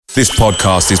This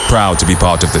podcast is proud to be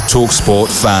part of the TalkSport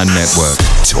Fan Network.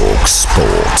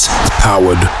 TalkSport.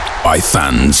 Powered by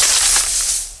fans.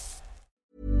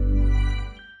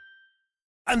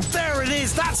 And there it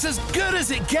is, that's as good as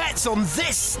it gets on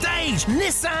this stage.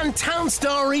 Nissan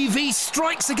Townstar EV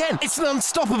strikes again. It's an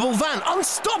unstoppable van,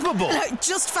 unstoppable.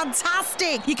 Just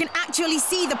fantastic. You can actually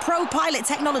see the Pro Pilot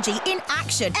technology in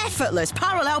action. Effortless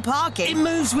parallel parking. It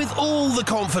moves with all the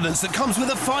confidence that comes with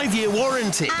a 5-year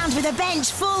warranty. And with a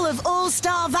bench full of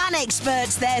all-star van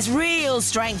experts, there's real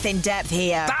strength in depth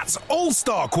here. That's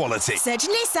all-star quality. Search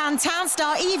Nissan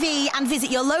Townstar EV and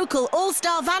visit your local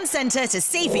all-star van centre to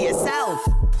see for yourself.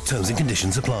 Terms and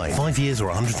conditions apply. 5 years or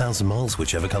 100,000 miles,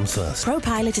 whichever comes first. Pro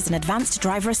Pilot is an advanced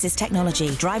driver assist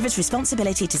technology. Driver's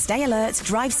responsibility to stay alert,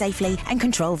 drive safely, and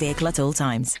control vehicle at all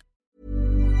times.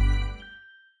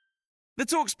 The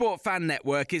TalkSport Fan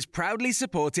Network is proudly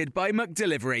supported by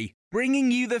McDelivery, bringing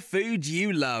you the food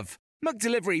you love.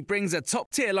 McDelivery brings a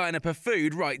top-tier lineup of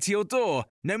food right to your door.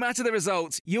 No matter the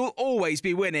result, you'll always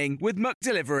be winning with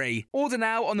McDelivery. Order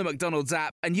now on the McDonald's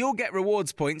app and you'll get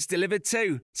rewards points delivered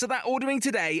too. So that ordering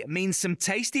today means some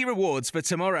tasty rewards for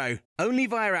tomorrow. Only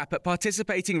via app at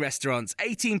participating restaurants.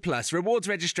 18 plus. Rewards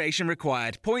registration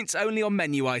required. Points only on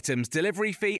menu items.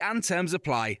 Delivery fee and terms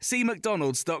apply. See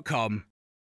mcdonalds.com.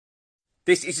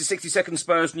 This is the 60-second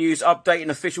Spurs news update. An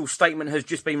official statement has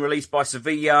just been released by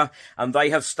Sevilla, and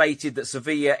they have stated that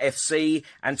Sevilla FC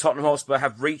and Tottenham Hotspur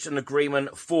have reached an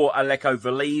agreement for Alejo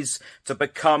Véliz to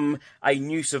become a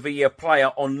new Sevilla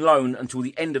player on loan until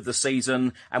the end of the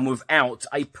season and without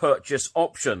a purchase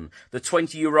option. The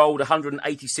 20-year-old,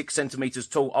 186 centimetres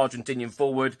tall Argentinian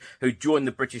forward who joined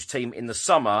the British team in the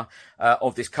summer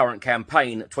of this current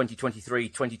campaign,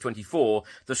 2023-2024,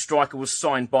 the striker was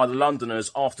signed by the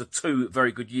Londoners after 2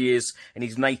 very good years in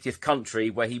his native country,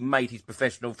 where he made his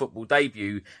professional football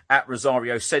debut at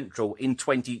Rosario Central in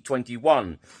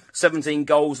 2021. 17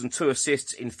 goals and 2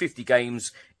 assists in 50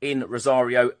 games in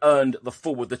Rosario earned the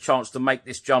forward the chance to make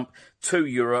this jump to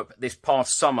Europe this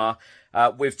past summer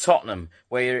with Tottenham,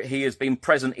 where he has been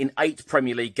present in 8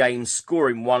 Premier League games,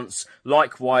 scoring once.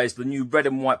 Likewise, the new red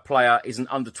and white player is an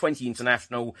under-20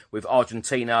 international with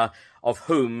Argentina, of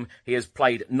whom he has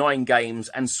played 9 games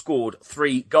and scored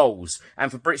 3 goals.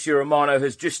 And Fabrizio Romano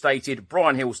has just stated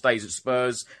Brian Hill stays at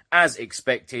Spurs. As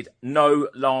expected, no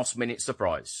last-minute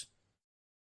surprise.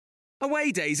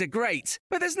 Away days are great,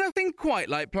 but there's nothing quite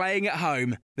like playing at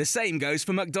home. The same goes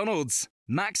for McDonald's.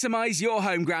 Maximise your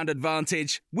home ground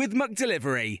advantage with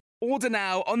McDelivery. Order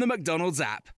now on the McDonald's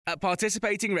app. At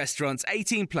participating restaurants,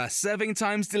 18 plus. Serving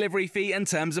times, delivery fee and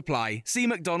terms apply. See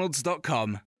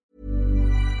mcdonalds.com.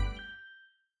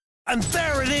 And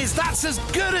there it is, that's as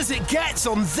good as it gets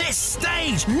on this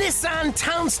stage. Nissan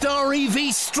Townstar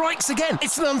EV strikes again.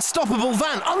 It's an unstoppable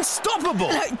van, unstoppable.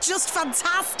 Just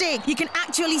fantastic. You can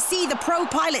actually see the Pro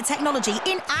Pilot technology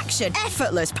in action.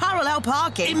 Effortless parallel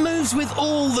parking. It moves with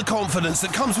all the confidence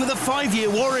that comes with a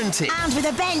 5-year warranty. And with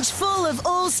a bench full of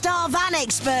all-star van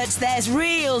experts, there's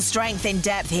real strength in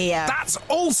depth here. That's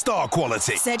all-star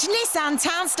quality. Search Nissan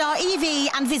Townstar EV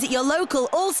and visit your local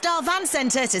all-star van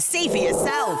centre to see for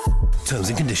yourself. Terms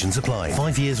and conditions apply.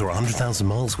 5 years or 100,000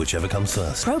 miles, whichever comes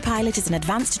first. Pro Pilot is an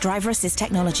advanced driver assist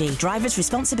technology. Driver's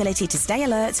responsibility to stay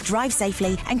alert, drive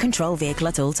safely, and control vehicle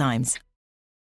at all times.